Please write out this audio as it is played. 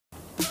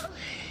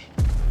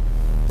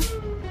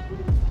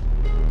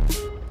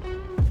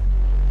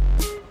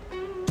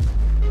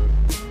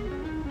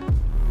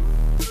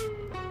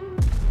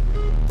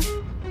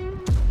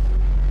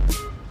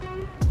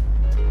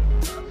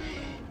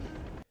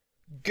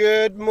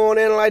Good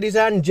morning, ladies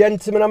and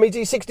gentlemen. I'm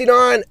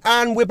meadsy69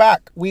 and we're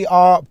back. We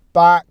are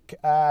back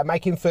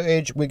making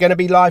footage. We're going to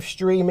be live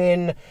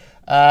streaming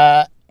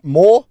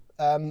more.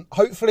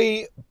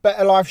 Hopefully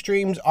better live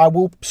streams. I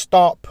will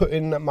start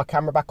putting my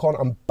camera back on.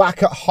 I'm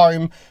back at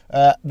home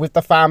with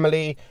the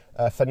family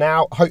for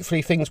now.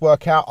 Hopefully things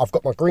work out. I've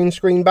got my green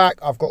screen back.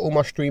 I've got all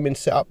my streaming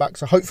set up back.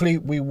 So hopefully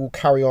we will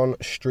carry on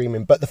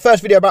streaming. But the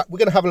first video back, we're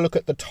going to have a look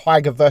at the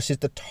Tiger versus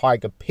the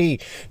Tiger P.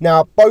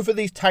 Now, both of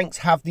these tanks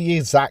have the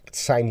exact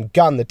same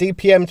gun. The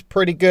DPM's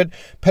pretty good.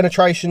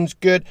 Penetration's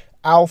good.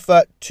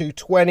 Alpha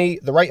 220,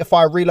 the rate of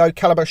fire, reload,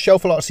 caliber, shell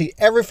velocity,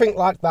 everything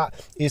like that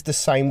is the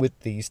same with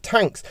these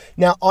tanks.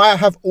 Now, I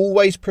have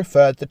always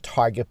preferred the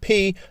Tiger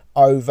P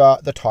over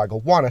the Tiger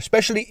 1,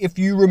 especially if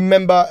you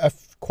remember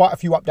quite a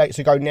few updates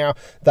ago now,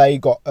 they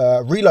got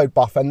a reload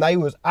buff and they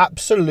was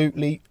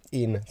absolutely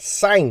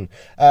insane.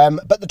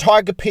 But the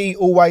Tiger P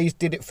always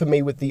did it for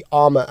me with the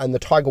armor, and the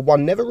Tiger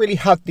 1 never really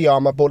had the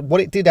armor, but what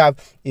it did have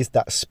is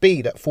that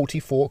speed at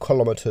 44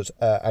 kilometers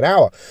an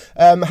hour.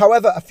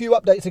 However, a couple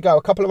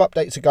of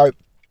updates ago,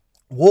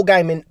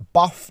 Wargaming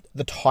buffed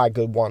the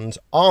Tiger 1's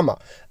armor,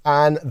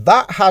 and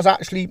that has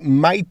actually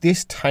made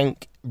this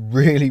tank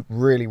really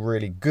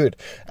good.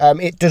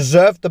 It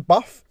deserved the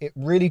buff. It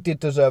really did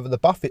deserve the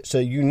buff. It's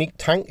a unique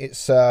tank.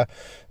 It's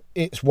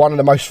one of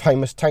the most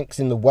famous tanks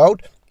in the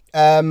world.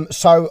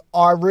 So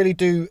I really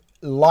do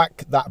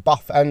like that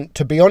buff, and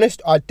to be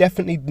honest, I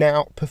definitely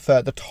now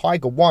prefer the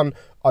Tiger 1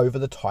 over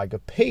the Tiger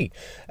P.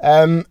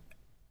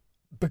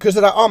 Because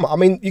of that armor. I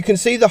mean, you can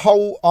see the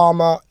whole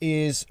armor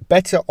is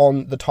better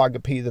on the Tiger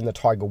P than the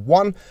Tiger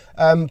 1,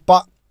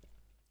 but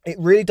it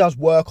really does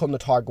work on the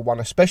Tiger 1,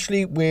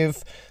 especially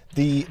with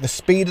the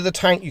speed of the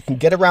tank. You can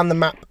get around the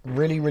map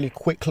really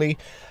quickly,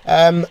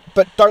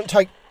 but don't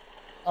take,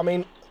 I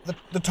mean,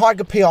 the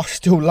Tiger P I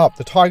still love.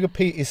 The Tiger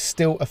P is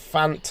still a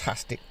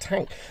fantastic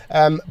tank.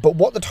 But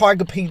what the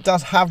Tiger P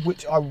does have,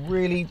 which I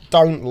really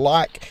don't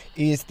like,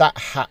 is that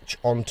hatch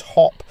on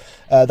top.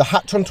 The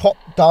hatch on top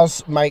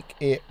does make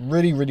it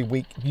really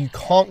weak. You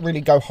can't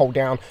really go hold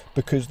down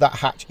because that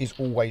hatch is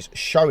always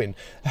showing.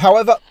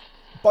 However,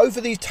 both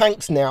of these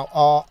tanks now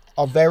are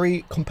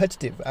very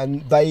competitive,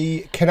 and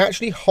they can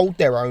actually hold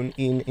their own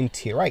in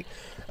tier 8.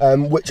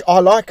 Which I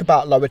like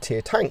about lower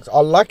tier tanks.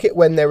 I like it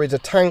when there is a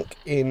tank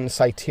in,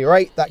 say, tier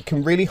 8 that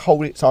can really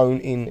hold its own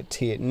in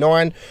tier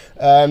 9,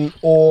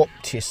 or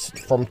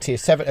from tier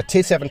 7, a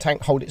tier 7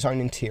 tank hold its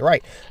own in tier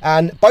 8.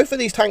 And both of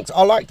these tanks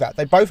are like that.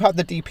 They both have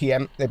the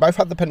DPM, they both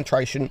have the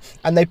penetration,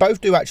 and they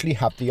both do actually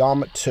have the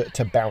armor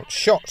to bounce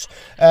shots.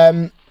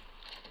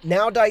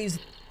 Nowadays,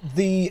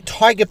 the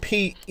Tiger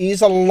P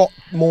is a lot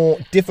more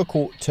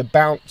difficult to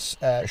bounce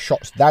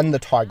shots than the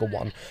Tiger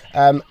 1,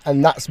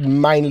 and that's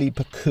mainly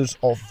because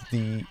of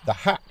the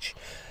hatch.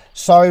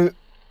 So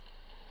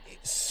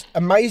it's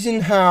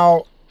amazing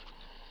how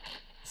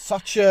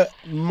such a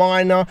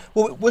minor,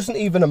 well, it wasn't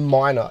even a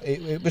minor,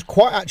 it was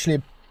quite actually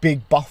a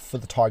big buff for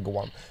the Tiger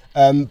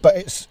 1,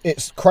 but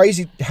it's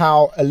crazy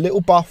how a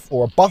little buff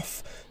or a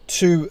buff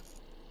to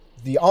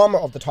the armor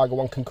of the Tiger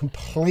 1 can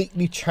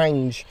completely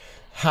change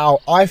how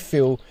I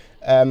feel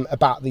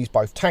about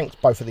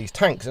both of these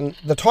tanks. And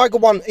the Tiger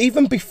 1,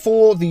 even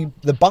before the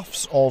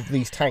buffs of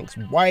these tanks,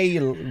 way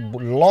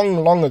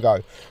long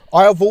ago,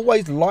 I have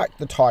always liked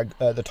the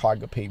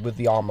Tiger P with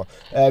the armor.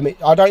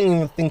 I don't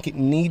even think it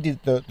needed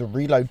the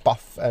reload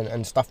buff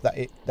and stuff that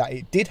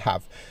it did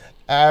have,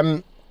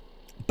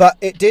 but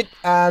it did.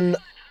 And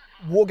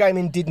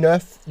Wargaming did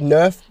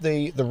nerf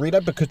the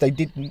reload because they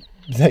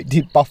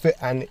did buff it,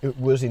 and it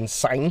was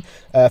insane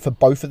for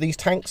both of these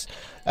tanks.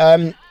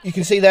 You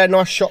can see there,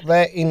 nice shot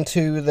there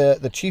into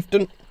the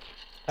Chieftain.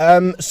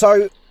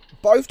 So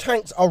both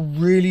tanks are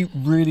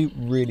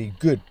really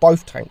good,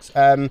 both tanks.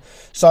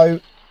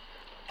 So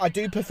I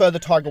do prefer the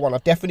Tiger 1. I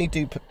definitely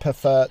do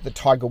prefer the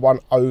Tiger 1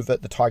 over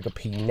the Tiger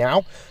P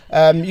now.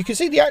 You can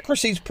see the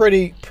accuracy is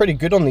pretty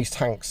good on these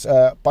tanks.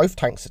 Both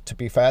tanks, to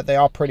be fair, they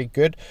are pretty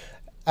good.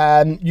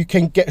 You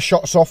can get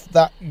shots off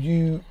that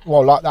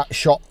like that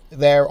shot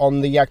there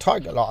on the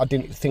Tiger. Like, I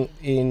didn't think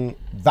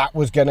that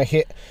was going to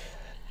hit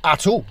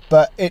at all,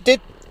 but it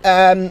did.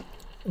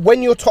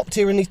 When you're top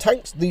tier in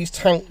these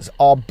tanks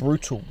are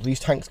brutal. These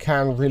tanks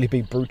can really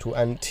be brutal,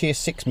 and tier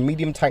 6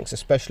 medium tanks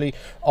especially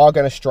are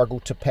going to struggle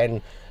to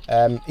pen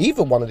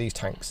either one of these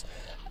tanks.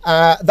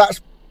 That's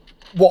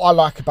what I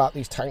like about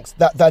these tanks,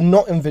 that they're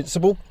not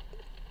invincible.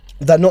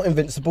 They're not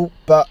invincible,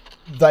 but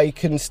they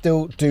can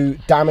still do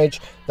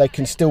damage. They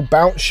can still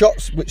bounce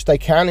shots, which they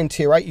can in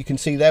tier 8. You can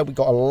see there we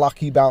got a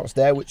lucky bounce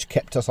there, which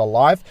kept us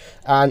alive,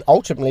 and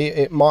ultimately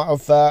it might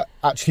have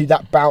actually,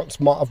 that bounce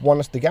might have won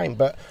us the game.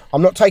 But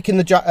I'm not taking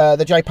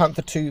the J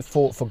Panther 2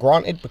 for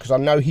granted, because I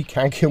know he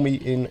can kill me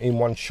in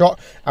one shot,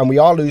 and we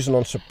are losing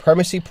on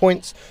supremacy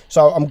points.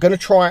 So I'm going to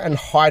try and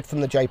hide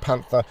from the J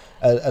Panther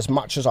as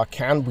much as I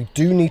can. We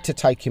do need to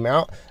take him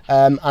out,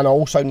 and I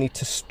also need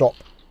to stop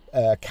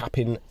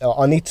capping.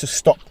 I need to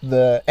stop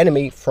the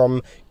enemy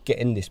from get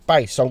in this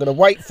base. So I'm going to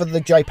wait for the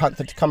J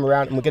Panther to come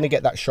around, and we're going to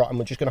get that shot, and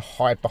we're just going to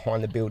hide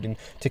behind the building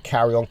to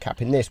carry on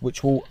capping this,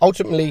 which will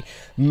ultimately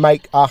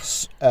make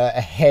us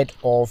ahead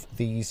of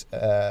these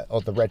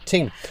of the red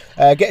team.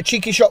 Get a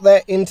cheeky shot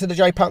there into the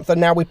J Panther.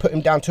 Now we put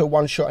him down to a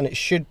one shot, and it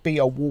should be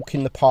a walk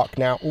in the park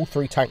now. All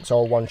three tanks are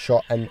a one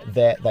shot, and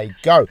there they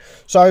go.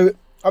 So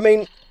I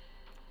mean,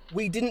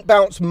 we didn't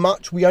bounce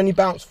much. We only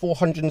bounced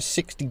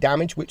 460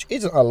 damage, which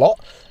isn't a lot.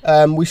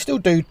 We still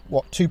do,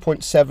 what,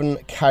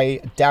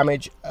 2.7k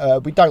damage.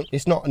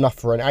 It's not enough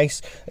for an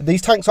ace.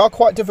 These tanks are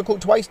quite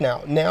difficult to ace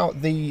now. Now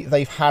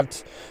they've had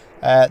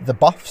the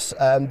buffs.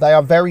 They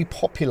are very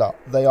popular.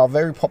 They are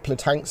very popular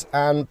tanks,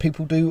 and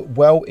people do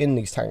well in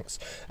these tanks.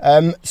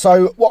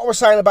 So what I was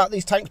saying about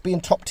these tanks being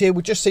top tier,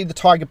 we just see the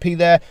Tiger P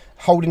there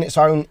holding its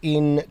own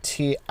in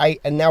tier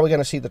 8, and now we're going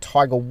to see the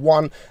Tiger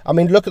 1. I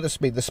mean, look at the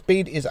speed. The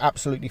speed is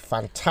absolutely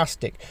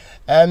fantastic.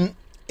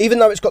 Even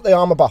though it's got the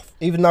armor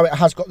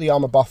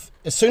buff,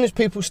 as soon as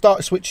people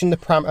start switching the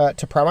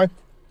to Pramo,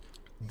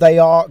 they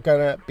are going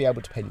to be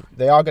able to pen you.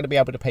 They are going to be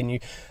able to pen you.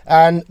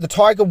 And the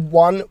Tiger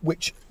 1,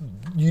 which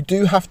you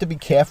do have to be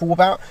careful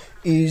about,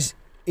 is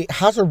it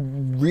has a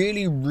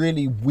really,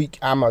 really weak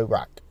ammo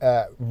rack.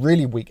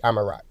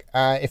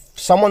 If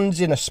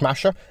someone's in a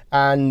smasher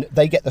and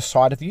they get the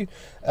side of you,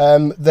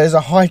 there's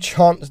a high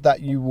chance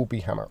that you will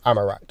be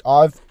ammo racked.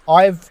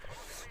 I've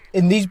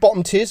in these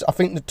bottom tiers, I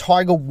think the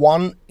Tiger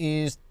 1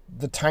 is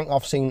the tank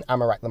I've seen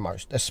ammo rack the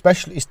most.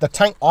 Especially, it's the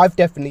tank I've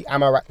definitely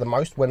ammo racked the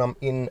most when I'm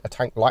in a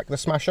tank like the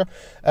Smasher,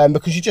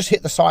 because you just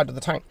hit the side of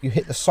the tank. You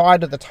hit the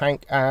side of the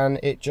tank and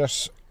it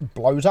just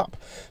blows up.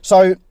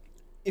 So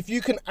if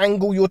you can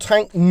angle your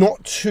tank,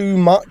 not too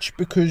much,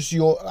 because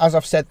as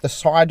I've said, the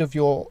side of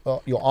your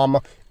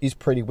armor is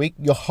pretty weak.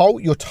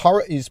 Your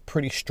turret is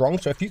pretty strong.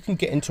 So if you can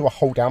get into a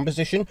hold down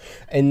position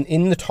and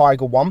in the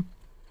Tiger 1,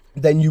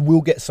 then you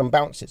will get some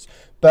bounces.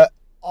 But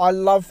I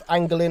love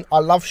angling. I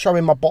love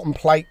showing my bottom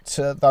plate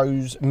to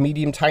those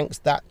medium tanks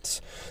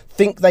that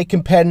think they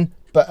can pen,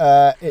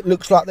 but it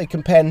looks like they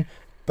can pen.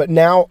 But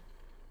now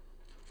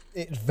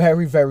it's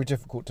very, very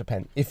difficult to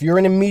pen. If you're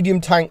in a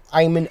medium tank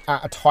aiming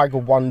at a Tiger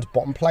 1's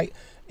bottom plate,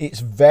 it's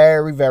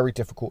very, very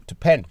difficult to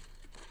pen.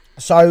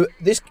 So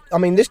this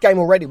game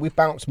already, we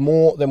bounced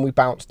more than we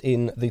bounced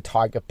in the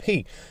Tiger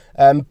P.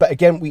 But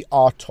again, we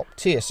are top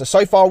tier.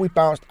 So far we've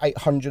bounced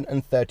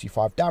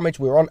 835 damage.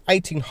 We're on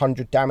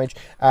 1800 damage,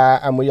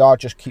 and we are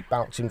just keep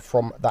bouncing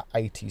from that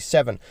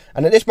 87.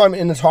 And at this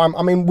moment in the time,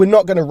 I mean, we're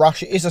not going to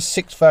rush. It is a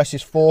 6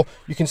 versus 4.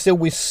 You can see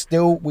we're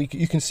still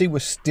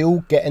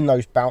getting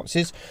those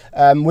bounces.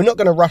 We're not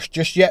going to rush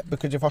just yet,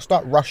 because if I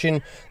start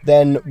rushing,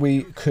 then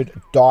we could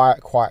die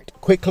quite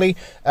quickly.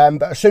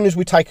 But as soon as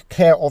we take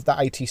care of that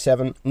 87,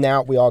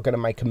 now we are going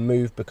to make a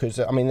move, because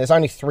I mean, there's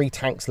only 3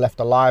 tanks left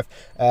alive.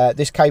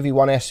 This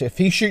KV1S, if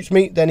he shoots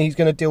me, then he's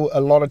going to deal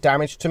a lot of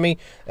damage to me,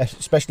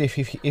 especially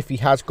if he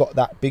has got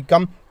that big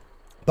gun.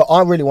 But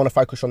I really want to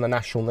focus on the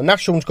National. The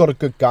National's got a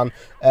good gun.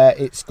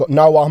 It's got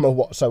no armor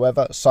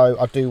whatsoever, so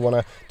I do want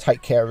to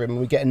take care of him.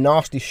 We get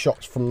nasty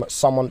shots from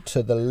someone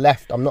to the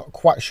left. I'm not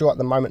quite sure at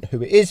the moment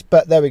who it is,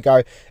 but there we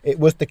go. It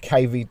was the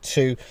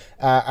KV2,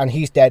 and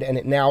he's dead, and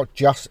it now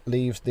just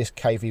leaves this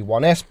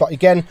KV1S. But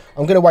again,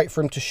 I'm going to wait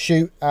for him to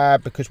shoot,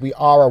 because we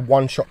are a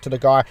one-shot to the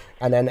guy,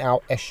 and then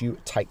our SU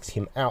takes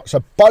him out.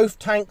 So both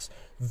tanks,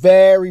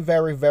 very,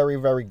 very, very,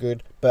 very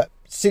good. But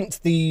since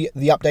the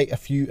update a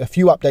few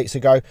updates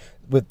ago,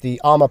 with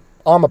the armor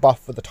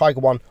buff for the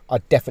Tiger 1, I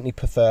definitely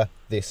prefer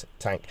this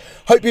tank.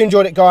 Hope you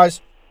enjoyed it,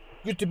 guys.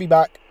 Good to be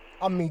back.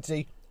 I'm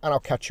Meadsy, and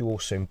I'll catch you all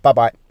soon. Bye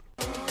bye.